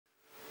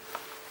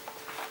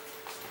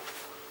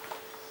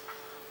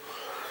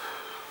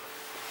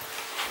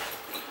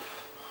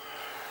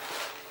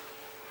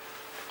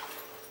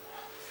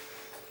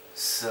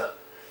It's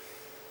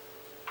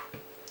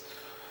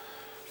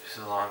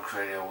a long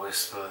radio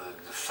whisper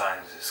that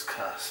defines its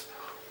cusp.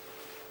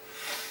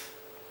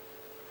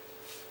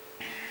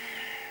 We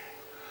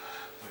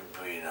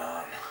breathe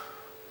on,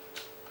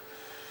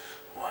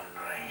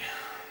 wandering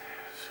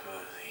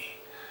through the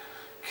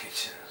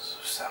kitchens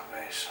of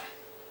salvation.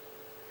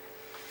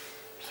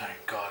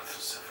 Thank God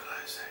for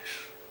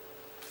civilization.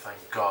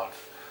 Thank God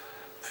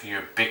for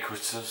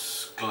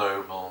ubiquitous,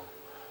 global,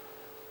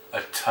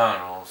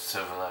 eternal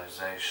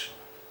civilization.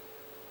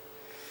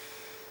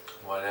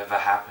 Whatever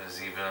happens,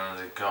 even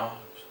under God,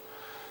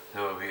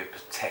 there will be a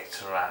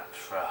protectorate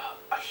for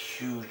a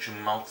huge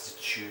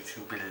multitude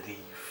who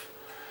believe,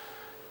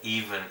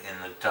 even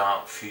in the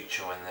dark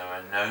future when there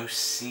are no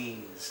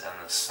seas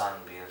and the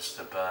sun begins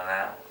to burn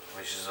out,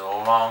 which is a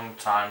long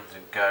time to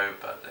go,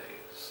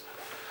 buddies.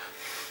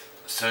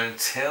 So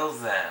until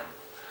then,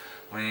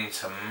 we need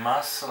to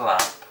muscle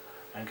up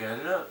and go,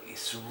 look,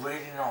 it's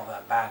really not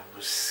that bad.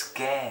 We're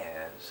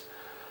scared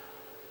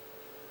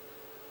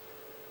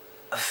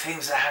of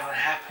things that haven't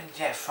happened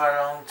yet for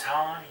a long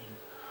time.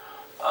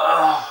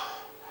 Oh,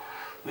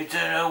 we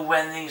don't know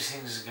when these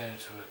things are going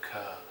to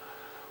occur.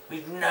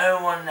 No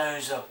one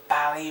knows a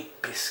bally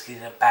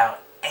biscuit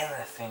about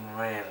anything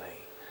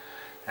really.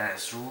 And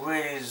it's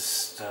really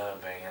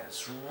disturbing, and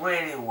it's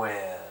really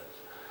weird.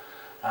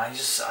 I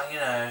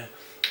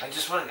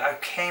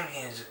came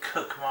here to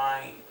cook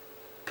my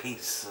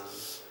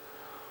pizzas.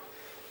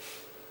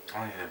 I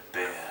need a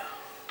beer.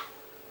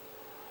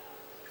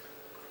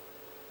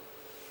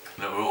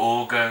 Look, we're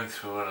all going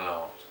through a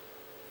lot.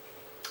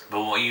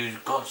 But what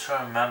you've got to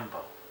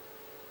remember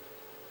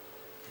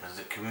is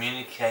that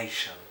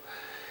communication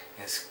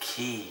is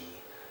key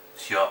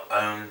to your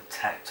own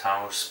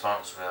tactile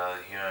response with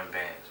other human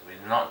beings.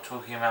 We're not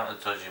talking about the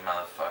dodgy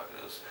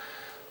motherfuckers.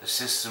 The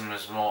system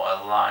is more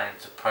aligned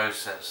to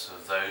process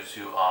of those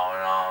who are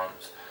and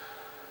aren't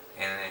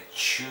in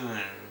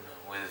tune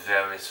with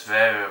various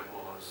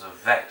variables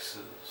of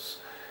vectors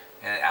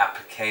in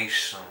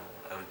application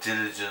of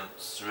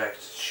diligence,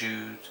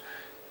 rectitude,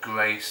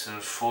 grace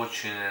and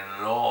fortune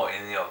and law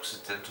in the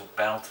occidental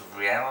belt of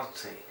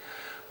reality,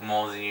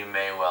 more than you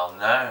may well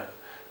know,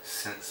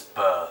 since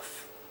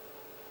birth.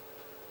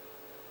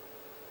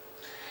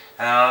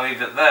 And I'll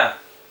leave it there.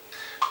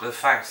 The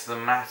fact of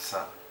the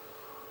matter,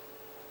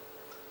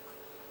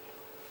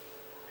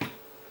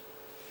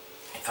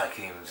 if I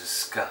can even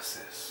discuss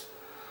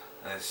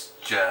this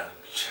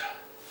juncture,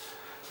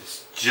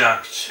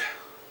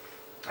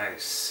 I need a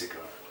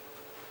cigarette.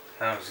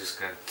 How is this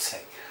going to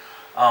take?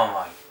 Oh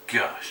my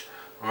gosh.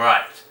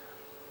 Right.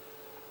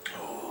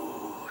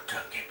 Oh,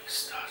 don't get me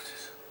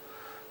started.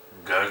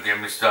 Don't get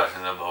me started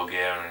on the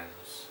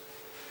Bulgarians.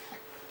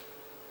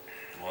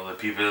 Or the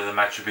people of the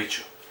Machu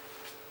Picchu.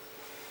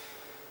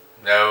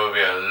 There will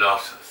be a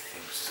lot of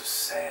things to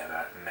say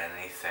about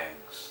many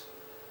things.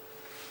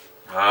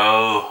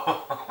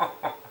 Oh,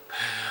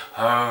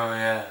 oh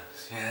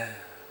yes, yeah.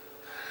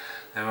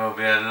 There will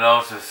be a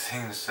lot of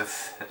things to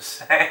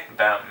say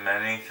about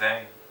many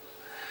things.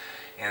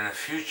 In the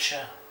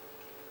future,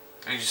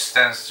 it just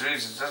stands to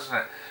reason, doesn't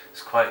it?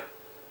 It's quite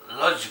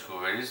logical,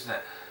 really, isn't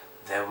it?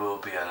 There will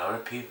be a lot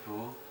of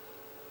people,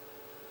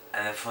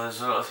 and therefore there's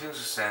a lot of things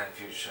to say in the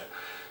future.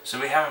 So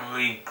we haven't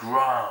really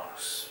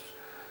grasped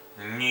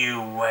the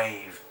new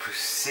wave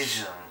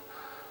precision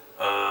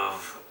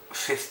of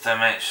fifth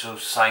dimensional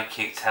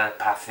psychic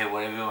telepathy, or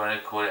whatever you want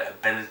to call it,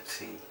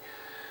 ability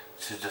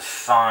to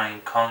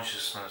define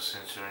consciousness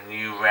into a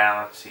new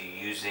reality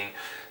using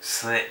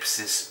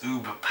Solipsis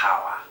Uber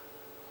power.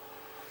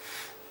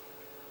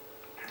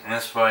 And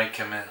that's where I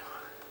come in.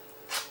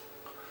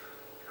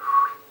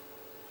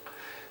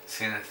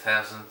 Seen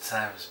 1,000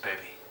 times,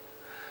 baby.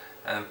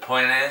 And the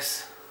point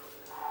is,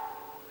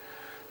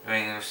 you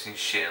ain't never seen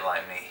shit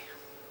like me.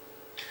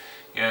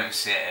 You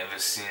haven't ever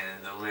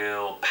seen the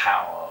real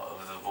power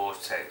of the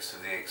vortex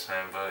of the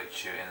X-Men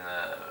virtue in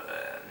the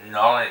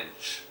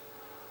knowledge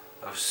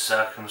of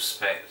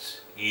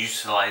circumspect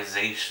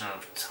utilization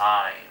of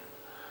time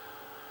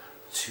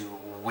to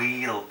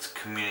wield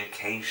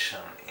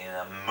communication in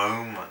a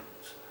moment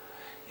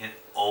in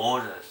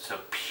order to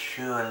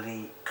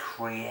purely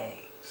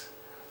create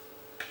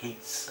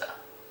pizza.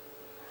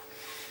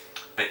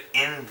 But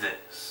in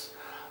this,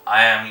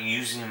 I am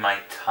using my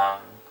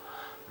tongue,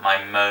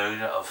 my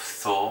mode of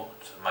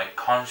thought, my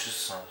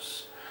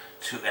consciousness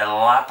to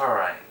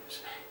elaborate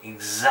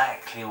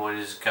exactly what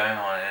is going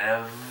on in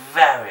a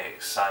very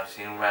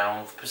exciting realm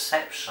of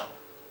perception.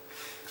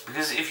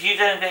 Because if you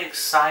don't get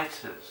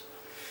excited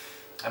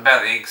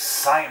about the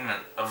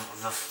excitement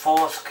of the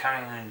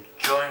forthcoming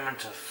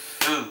enjoyment of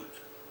food,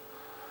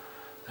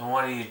 then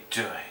what are you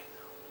doing?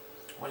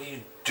 What are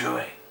you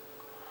doing?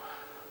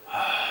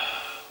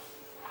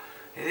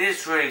 It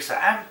is really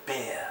exciting. And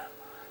beer.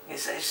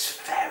 It's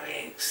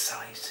very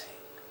exciting.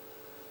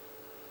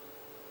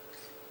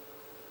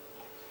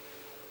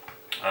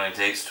 Only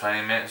takes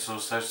 20 minutes or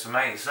so to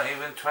make. It's not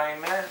even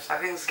 20 minutes. I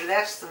think it's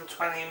less than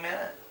 20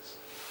 minutes.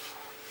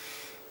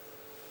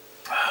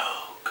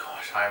 Oh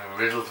gosh, I'm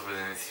riddled with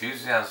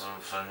enthusiasm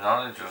for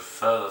knowledge of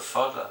further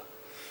fodder.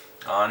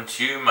 Aren't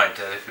you, my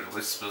delicate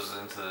whispers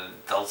into the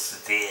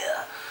dulcet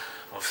ear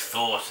of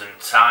thought and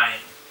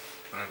time,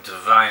 and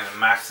divine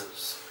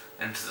matters,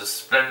 into the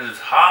splendid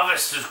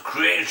harvest of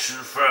creation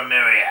for a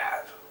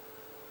myriad?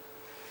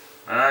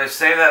 And I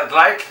say that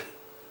lightly,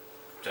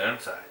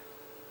 don't I?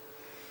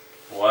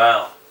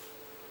 Well,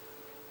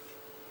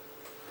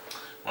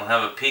 we'll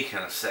have a peek in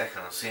a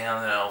second and see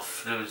how the old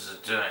fluids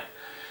are doing.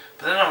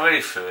 But they're not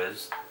really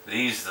fluids.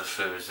 These are the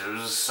fluids. It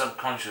was a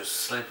subconscious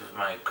slip of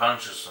my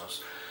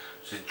consciousness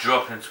to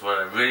drop into what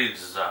I really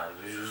desired,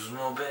 which was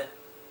more beer.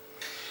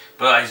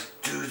 But I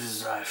do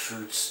desire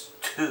foods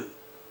too.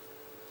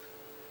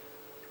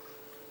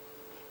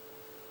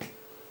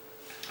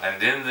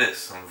 And in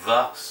this, and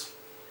thus,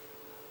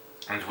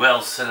 and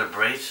well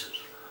celebrated,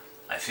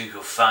 I think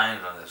you'll find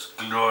on this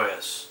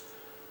glorious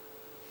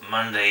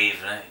Monday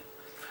evening,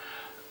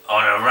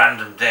 on a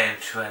random day in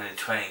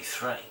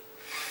 2023,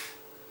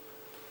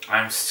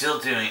 I'm still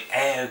doing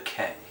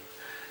A-OK,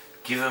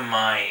 given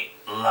my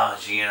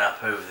larging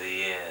up over the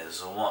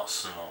years, or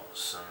what's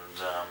nots,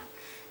 and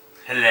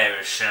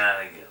hilarious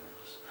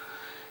shenanigans.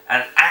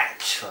 And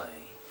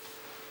actually,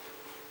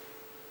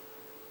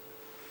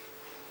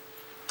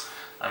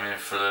 I'm in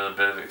for a little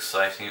bit of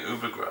exciting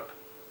Uber grub.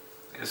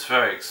 It's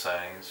very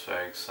exciting, it's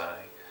very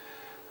exciting.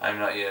 I'm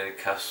not yet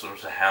accustomed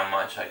to how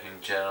much I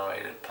can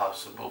generate a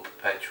possible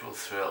perpetual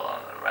thrill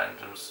on a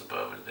random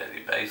suburban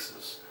daily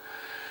basis.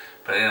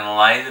 But in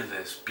light of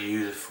this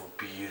beautiful,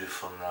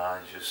 beautiful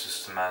knowledge of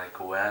systematic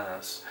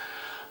awareness,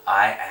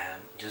 I am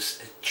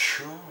just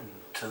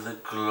attuned to the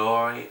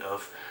glory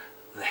of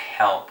the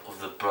help of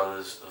the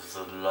brothers of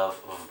the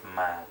love of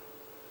man.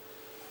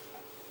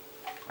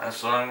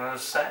 That's what I'm going to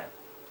say.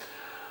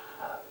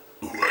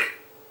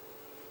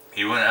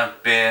 You wouldn't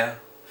have beer,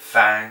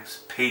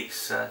 fags,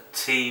 pizza,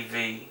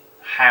 TV,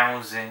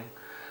 housing,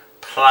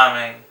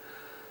 plumbing,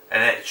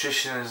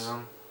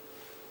 electricianism,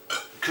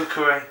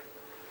 cookery,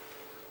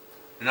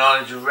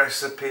 knowledge of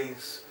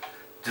recipes,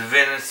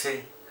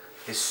 divinity,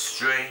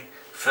 history,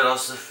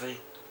 philosophy,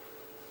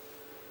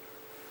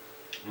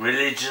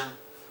 religion,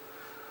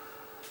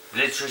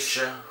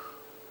 literature,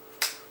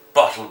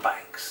 bottle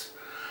banks,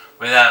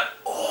 without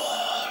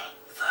all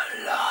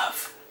the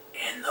love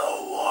in the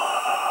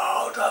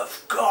world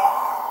of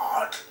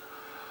God.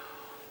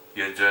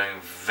 You're doing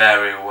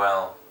very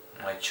well,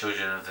 my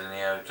children of the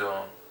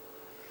Neo-Dawn.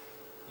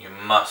 You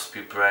must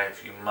be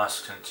brave, you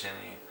must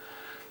continue.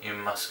 You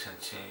must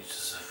continue to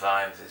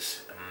survive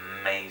this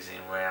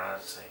amazing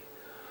reality.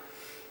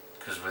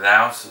 Because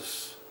without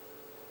us,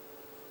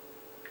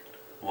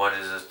 what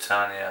is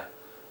Eternia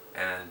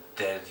in a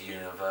dead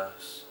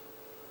universe?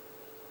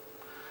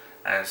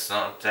 And it's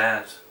not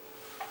dead.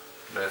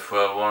 But if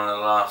we're one of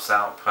the last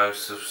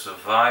outposts of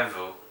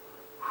survival,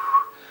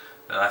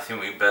 then I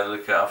think we better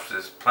look after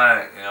this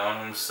planet, you know what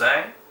I'm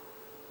saying?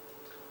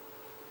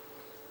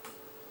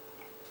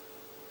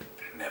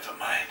 Never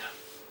mind.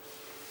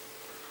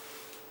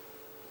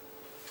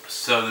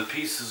 So the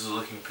pieces are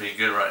looking pretty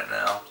good right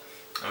now,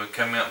 and we're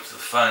coming up to the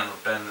final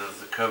bend of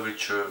the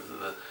curvature of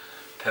the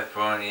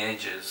pepperoni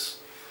edges.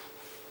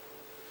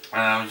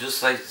 And I would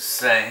just like to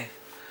say,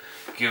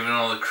 given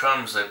all the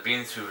crumbs I've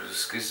been through with a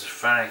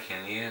schizophrenic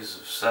and years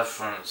of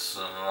sufferance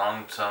and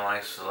long-term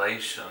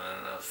isolation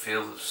in a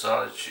field of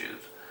solitude,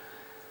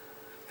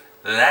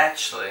 that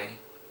actually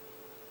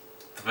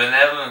the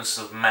benevolence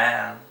of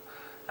man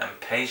and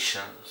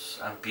patience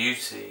and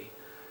beauty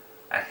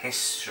and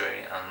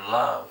history and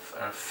love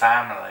and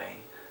family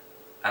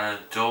and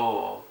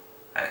adore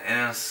and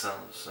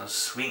innocence and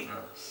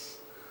sweetness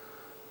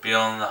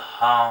beyond the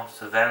heart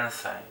of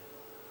anything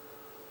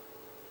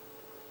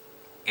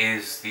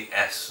is the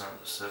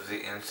essence of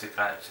the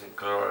intergalactic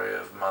glory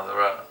of Mother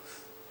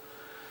Earth.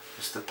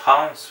 It's the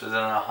pulse within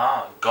our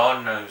heart.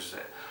 God knows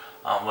it.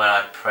 And when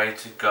I pray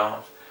to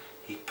God,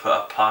 He put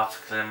a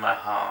particle in my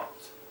heart.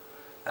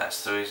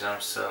 That's the reason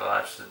I'm still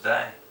alive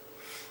today.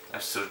 I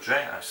still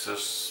drink, I still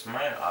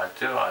smoke, I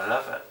do, I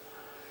love it.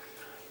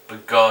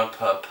 But God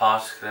put a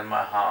particle in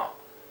my heart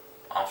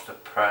after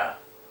prayer.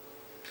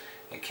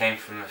 It came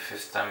from the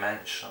 5th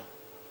dimension.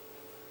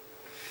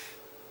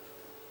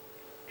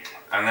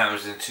 And that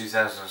was in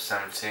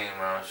 2017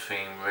 when I was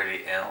feeling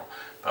really ill.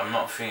 But I'm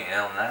not feeling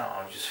ill now,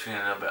 I'm just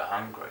feeling a little bit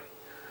hungry.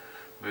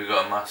 We've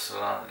got to muscle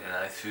on, you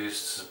know, through this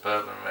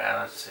suburban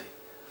reality.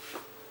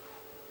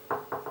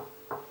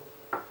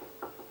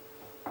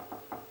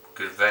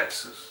 Good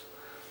vexes.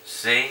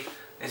 See,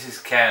 this is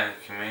caring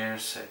the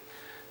community.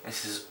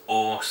 This is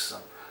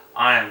awesome.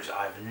 I've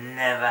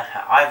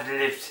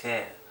lived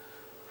here.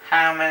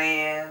 How many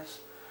years?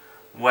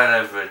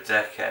 Well over a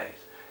decade.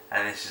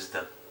 And this is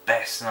the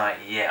best night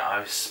yet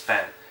I've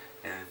spent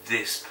in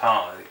this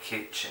part of the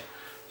kitchen.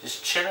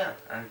 Just chilling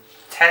and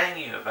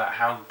telling you about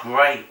how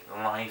great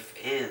life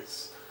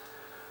is.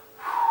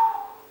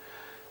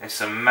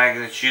 It's a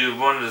magnitude of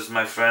wonders,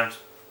 my friend.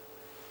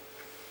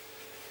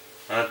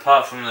 And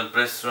apart from the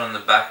blister on the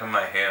back of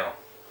my heel,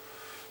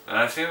 and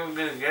I think we're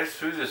going to get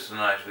through this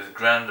tonight with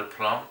grand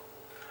aplomb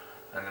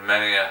and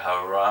many a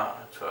hurrah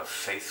to a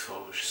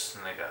faithful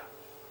snigger.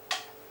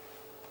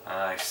 And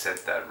I said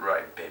that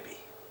right, baby.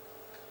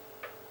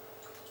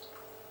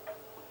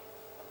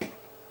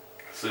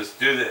 So let's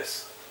do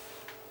this.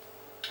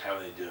 How are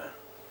they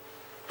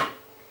doing?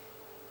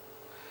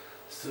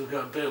 Still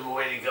got a bit of a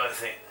way to go, I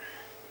think.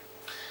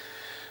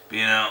 But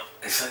you know,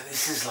 it's like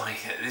this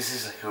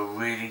is like a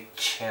really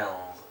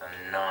chilled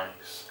and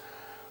nice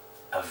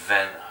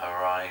event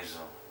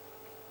horizon.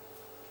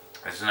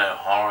 There's no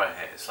horror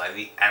here. It's like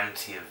the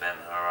anti-event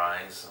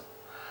horizon.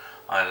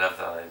 I love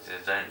that idea,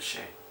 don't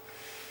you?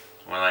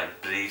 Where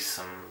like peace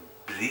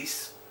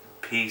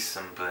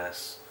and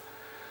bliss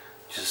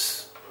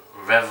just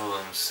revel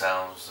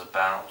themselves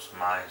about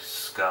my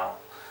skull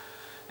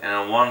in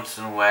a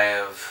wanton way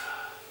of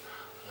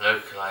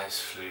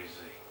localized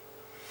floozy.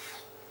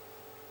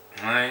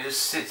 And I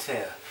just sit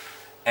here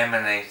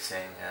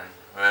emanating and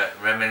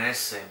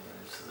reminiscing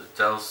into the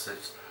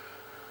dulcet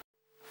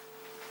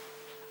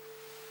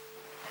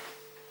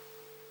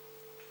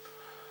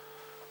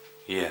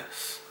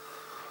yes,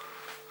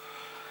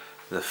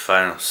 the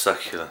final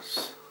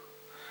succulence,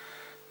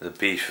 the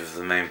beef of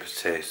the main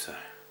potato,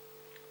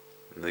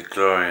 the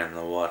glory and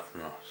the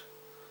whatnot,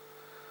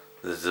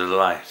 the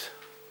delight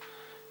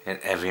in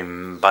every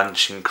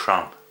bunching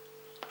crumb.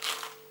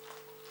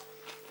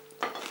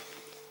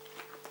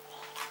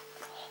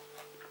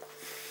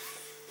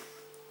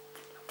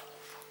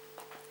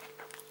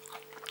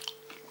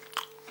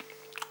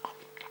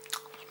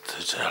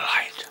 The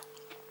delight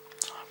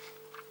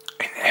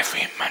in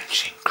every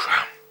munching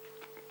crumb.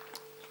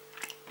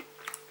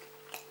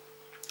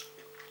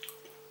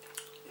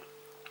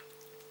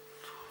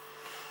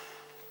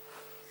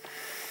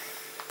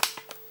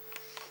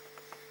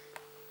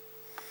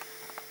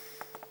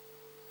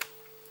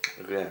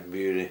 Look at that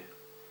beauty.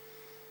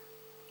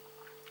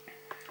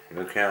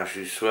 Look how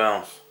she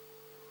swells.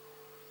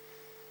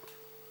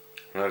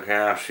 Look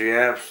how she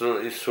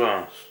absolutely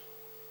swells.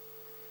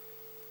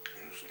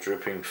 It's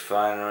dripping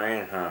finery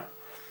in her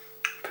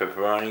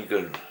pepperoni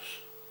goodness.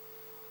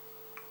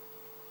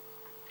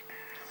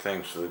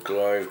 Thanks to the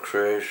glory of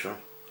creation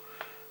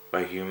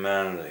by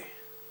humanity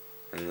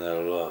and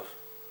their love.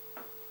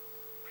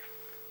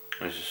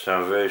 This is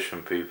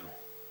salvation, people.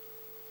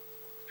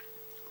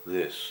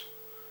 This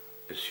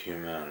is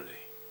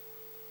humanity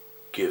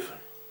given.